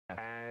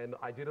and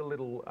I did a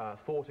little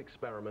thought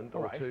experiment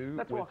or two.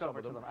 Let's walk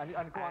over to them.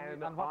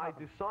 And I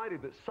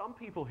decided that some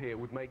people here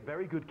would make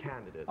very good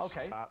candidates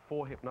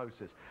for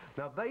hypnosis.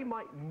 Now, they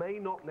may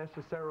not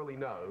necessarily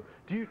know.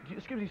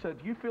 Excuse me, sir,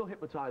 do you feel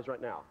hypnotized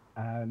right now?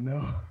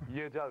 No.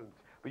 You don't.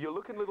 But you're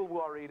looking a little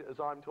worried as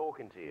I'm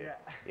talking to you.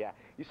 Yeah.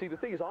 You see, the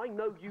thing is, I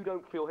know you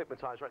don't feel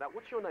hypnotized right now.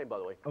 What's your name, by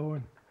the way?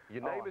 Owen.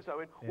 Your name is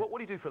Owen. Yeah. What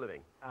do you do for a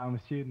living? I'm a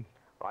student.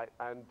 Right,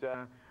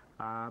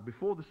 and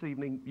before this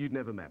evening, you'd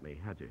never met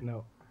me, had you?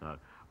 No. No.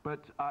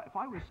 But if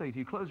I were to say to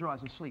you, close your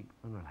eyes and sleep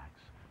and relax.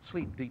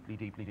 Sleep deeply,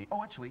 deeply, deeply.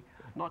 Oh, actually,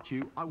 not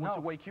you. I want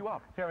to wake you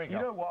up. There we go.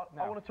 You know what?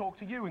 No. I want to talk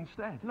to you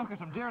instead. Look at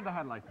him, deer in the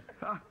headlights.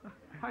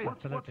 Hey,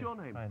 what's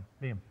your name? Fine.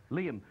 Liam.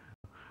 Liam.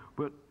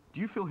 But do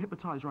you feel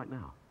hypnotized right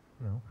now?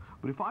 No.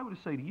 But if I were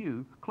to say to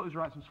you, close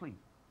your eyes and sleep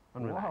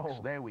and relax.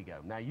 Whoa. There we go.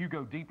 Now you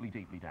go deeply,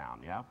 deeply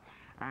down, yeah?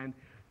 And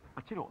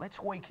I tell you what, let's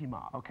wake him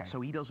up. Okay. So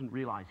he doesn't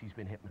realize he's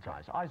been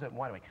hypnotized. Eyes open,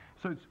 wide awake.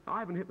 So I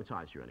haven't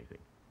hypnotized you or anything?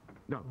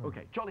 No,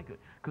 okay, jolly good.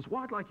 Because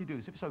what I'd like you to do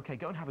is, if it's okay,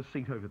 go and have a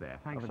seat over there.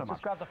 Thanks so much.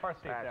 Just grab the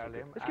first seat there,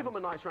 Liam. Let's give them a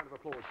nice round of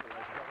applause.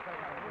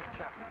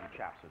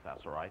 Chaps, if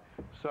that's all right.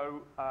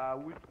 So,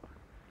 we're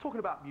talking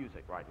about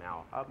music right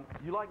now.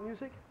 You like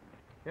music?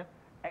 Yeah.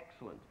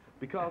 Excellent.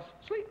 Because,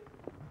 sleep.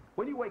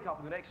 When you wake up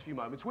in the next few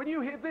moments, when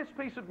you hear this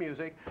piece of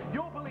music,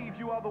 you'll believe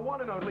you are the one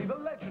and only, the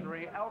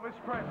legendary Elvis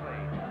Presley.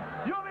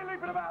 You'll be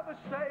leaping about the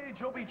stage,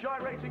 you'll be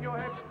gyrating your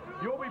hips,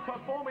 you'll be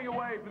performing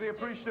away for the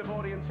appreciative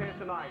audience here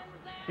tonight.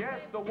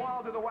 Yes, the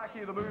wilder, the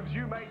wackier the moves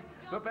you make,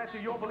 the better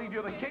you'll believe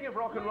you're the king of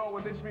rock and roll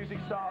when this music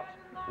starts.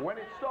 When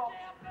it stops,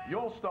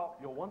 you'll stop.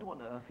 You'll wonder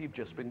what on earth you've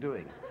just been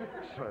doing.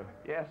 So,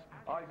 yes,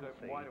 eyes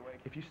open, wide awake.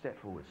 If you step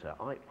forward, sir,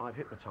 I've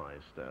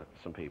hypnotized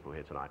some people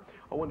here tonight.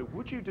 I wonder,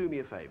 would you do me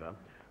a favor?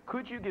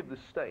 Could you give the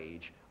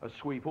stage a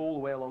sweep all the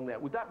way along there?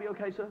 Would that be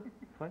okay, sir?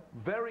 Fine.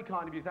 Very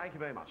kind of you. Thank you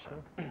very much,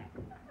 sir.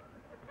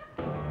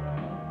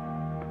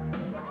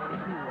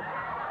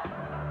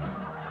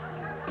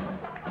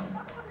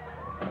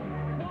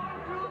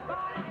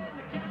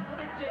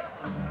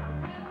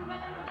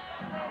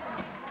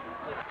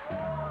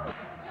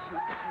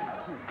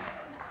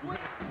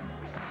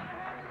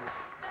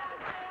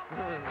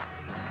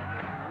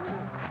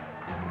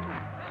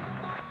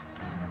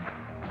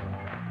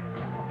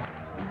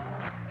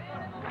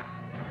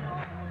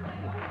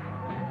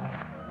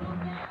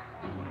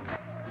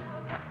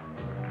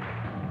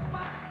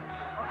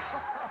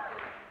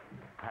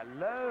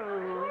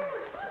 Hello.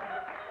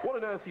 What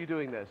on earth are you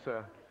doing there,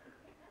 sir?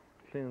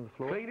 Cleaning the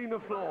floor. Cleaning the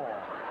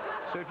floor.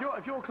 So if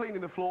you're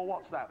cleaning the floor,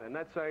 what's that then?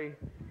 That's a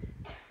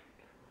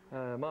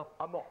mop.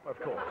 A mop, of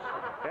course.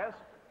 Yes?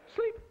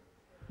 Sleep.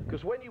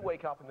 Because when you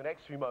wake up in the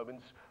next few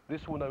moments,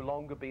 this will no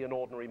longer be an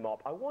ordinary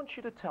mop. I want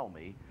you to tell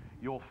me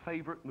your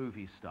favorite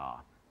movie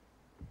star.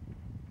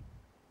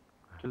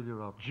 Julia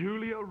Roberts.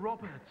 Julia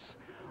Roberts.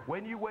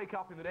 When you wake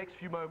up in the next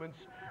few moments,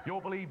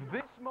 you'll believe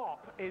this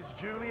mop is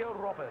Julia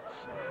Roberts.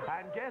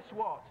 And guess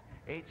what?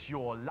 It's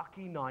your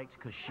lucky night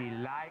because she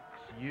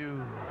likes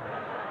you.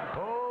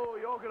 Oh,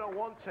 you're going to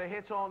want to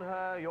hit on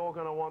her. You're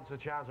going to want to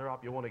chat her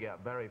up. You want to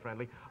get very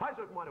friendly. Eyes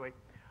open, wide awake.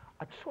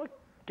 I just want to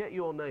get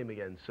your name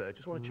again, sir.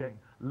 Just want to check.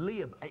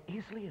 Liam. It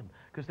is Liam.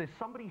 Because there's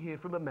somebody here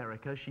from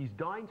America. She's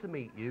dying to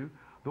meet you.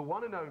 The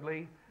one and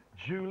only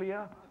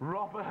Julia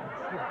Roberts.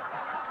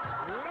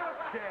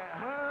 Look at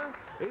her.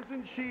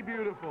 Isn't she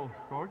beautiful?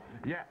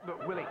 Yeah,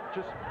 look, Willie,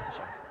 just...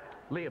 Sorry.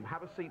 Liam,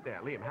 have a seat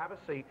there. Liam, have a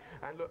seat.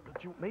 And look,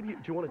 do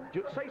you want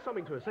to... say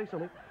something to her. Say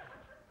something.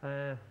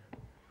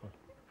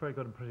 Very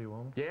good and pretty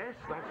woman. Yes,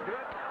 that's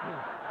good.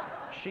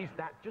 She's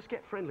that... Just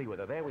get friendly with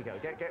her. There we go.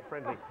 Get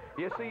friendly.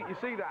 You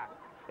see that?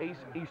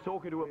 He's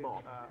talking to a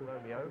mop.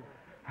 Romeo.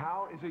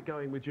 How is it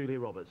going with Julia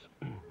Roberts?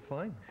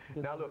 Fine.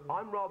 Now, look,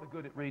 I'm rather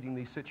good at reading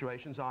these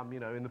situations. I'm,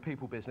 in the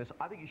people business.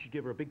 I think you should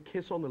give her a big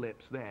kiss on the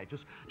lips there.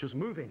 Just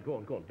move in. Go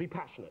on. Be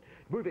passionate.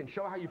 Move in.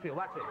 Show her how you feel.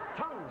 That's it.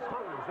 Tongues.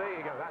 There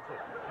you go. That's it.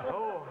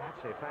 Oh,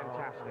 that's it.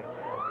 Fantastic.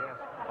 Yes.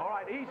 All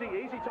right.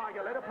 Easy,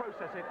 Tiger. Let her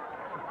process it.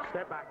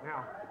 Step back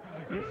now.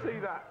 You see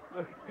that?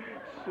 Look,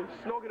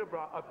 snogging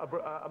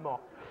a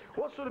mop.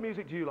 What sort of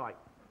music do you like?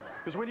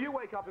 Because when you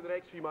wake up in the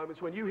next few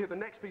moments, when you hear the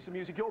next piece of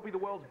music, you'll be the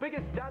world's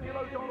biggest Daniel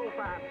O'Donnell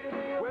fan.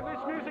 When this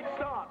music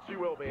starts, you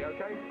will be,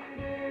 okay?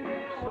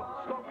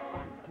 Stop.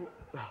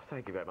 Oh,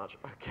 thank you very much.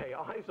 Okay,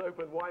 eyes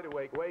open, wide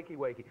awake,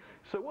 wakey.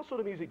 So what sort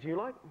of music do you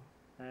like?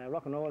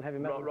 Rock and roll, heavy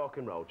metal. Rock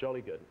and roll,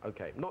 jolly good.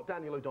 Okay, not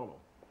Daniel O'Donnell?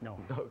 No.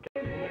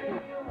 Okay.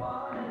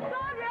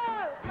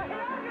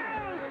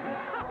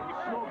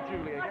 Snog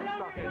Julia, get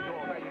stuck in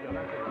door. There you go,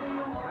 that's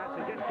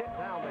it. Get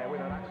down there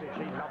with her, that's it.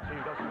 She loves you,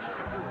 doesn't she?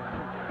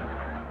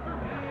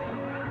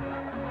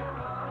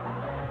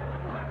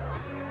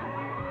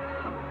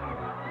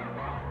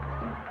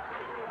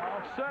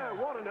 Sir,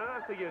 what on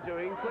earth are you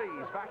doing?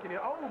 Please, back in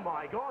here. Oh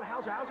my God,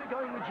 how's it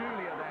going with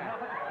Julia there?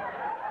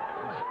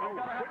 Oh,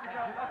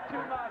 that's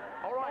too much.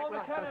 All right, All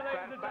McKenna,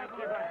 ladies and thank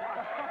you gentlemen. very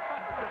much.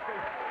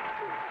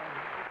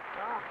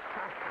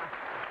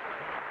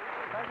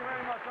 Thank you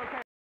very much.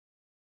 Okay.